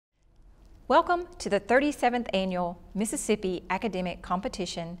Welcome to the 37th Annual Mississippi Academic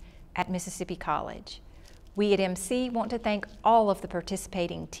Competition at Mississippi College. We at MC want to thank all of the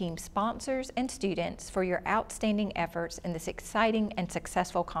participating team sponsors and students for your outstanding efforts in this exciting and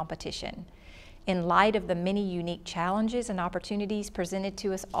successful competition. In light of the many unique challenges and opportunities presented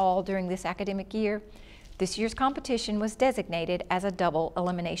to us all during this academic year, this year's competition was designated as a double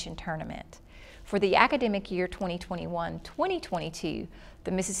elimination tournament. For the academic year 2021-2022,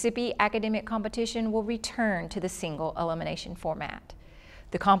 the Mississippi Academic Competition will return to the single elimination format.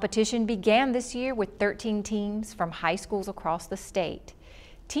 The competition began this year with 13 teams from high schools across the state.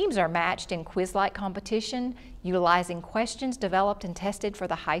 Teams are matched in quiz-like competition, utilizing questions developed and tested for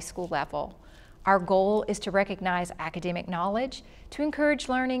the high school level. Our goal is to recognize academic knowledge, to encourage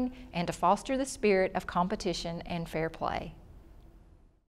learning, and to foster the spirit of competition and fair play.